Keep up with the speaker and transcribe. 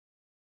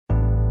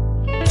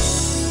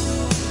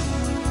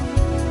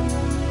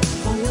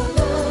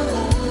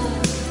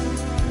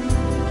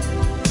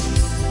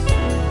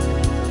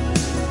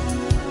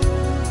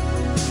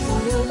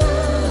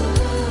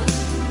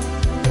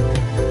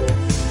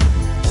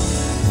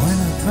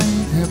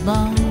think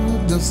about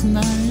this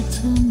night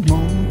in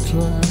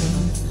Montreal,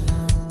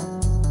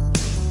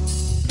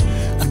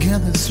 I get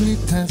the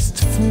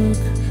sweetest food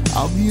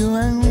of you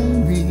and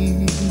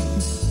me.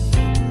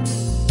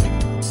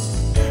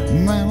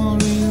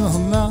 Memory of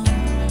love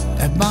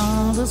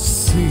about to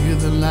see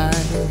the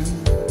light.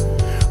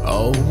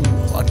 Oh,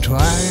 I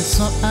try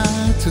so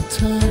hard to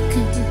take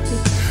it,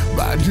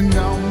 but you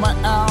know my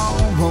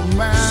arm won't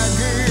make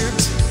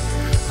it.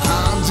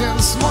 I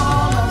just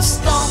wanna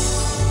stop.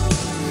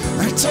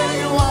 I tell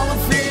you what I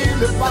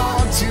feel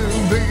about you,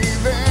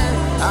 baby.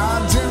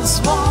 I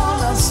just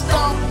wanna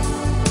stop.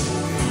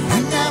 I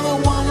never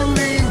wanna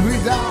live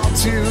without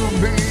you,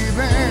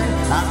 baby.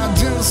 I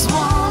just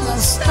wanna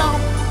stop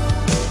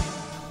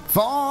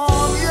for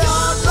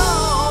your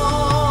love,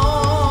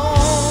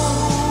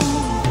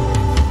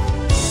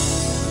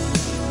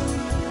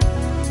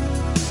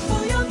 for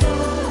your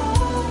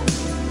love,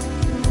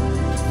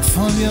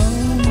 for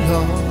your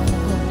love.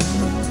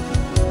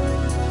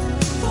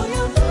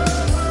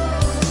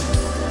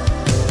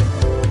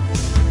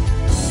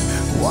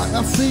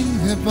 I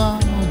think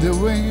about the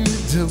way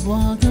the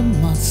water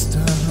must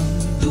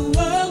turn, the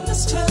world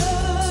must turn.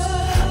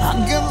 I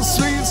get the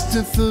sweets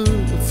to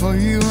food for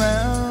you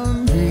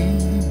and me.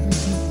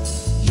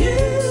 You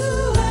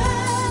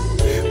and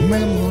me.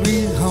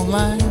 Memory of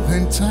life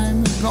and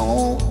time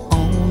go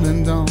on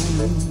and on.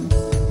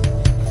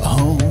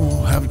 Oh,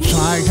 I've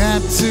tried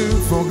hard to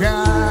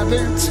forget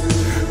it,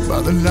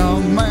 but the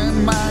love man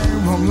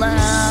mind won't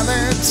let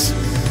it.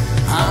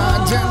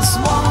 I just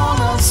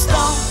wanna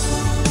stop.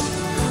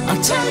 I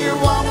tell you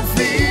what I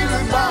feel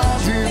about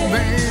you,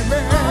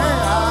 baby.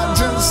 I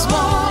just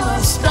wanna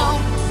stop.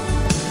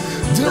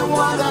 Do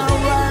what I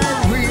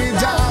write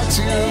without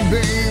you,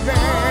 baby.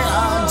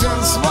 I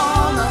just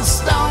wanna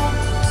stop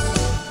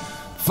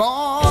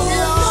for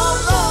your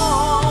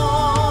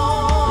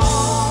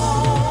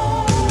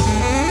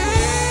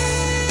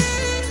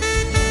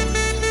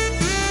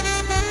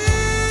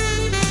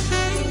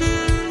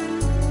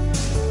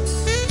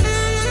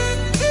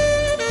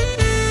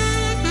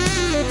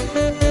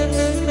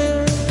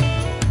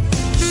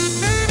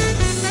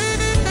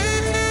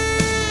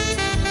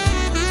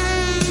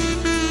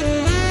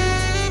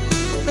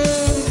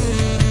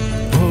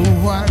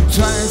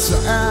try so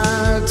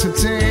hard to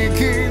take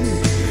it,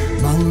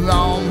 but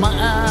Lord, my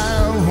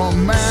eye won't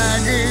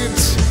make it.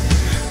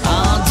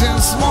 I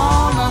just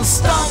wanna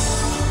stop.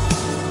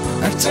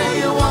 I tell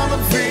you what I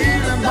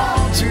feel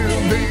about you,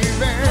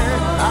 baby.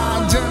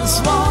 I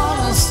just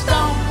wanna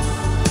stop.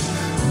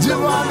 Do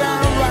what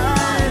I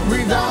write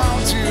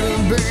without you,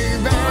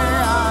 baby.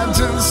 I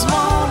just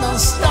wanna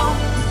stop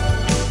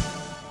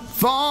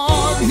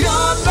for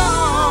your love.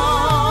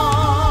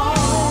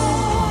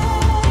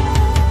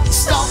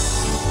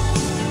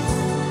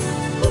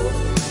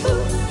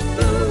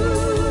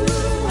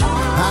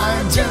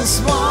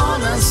 Just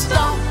wanna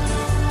stop.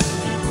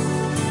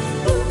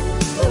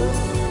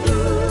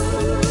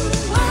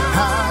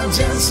 I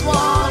just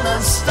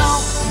wanna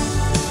stop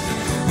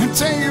and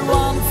tell you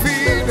what I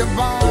feel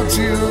about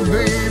you,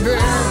 baby.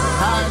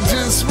 I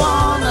just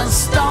wanna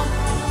stop.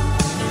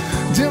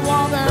 Do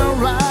wanna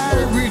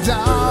ride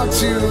without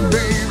you,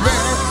 baby.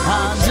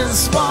 I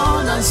just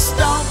wanna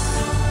stop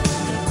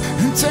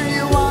and tell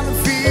you what I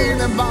feel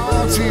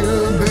about you,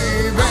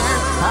 baby.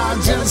 I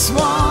just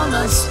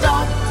wanna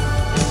stop.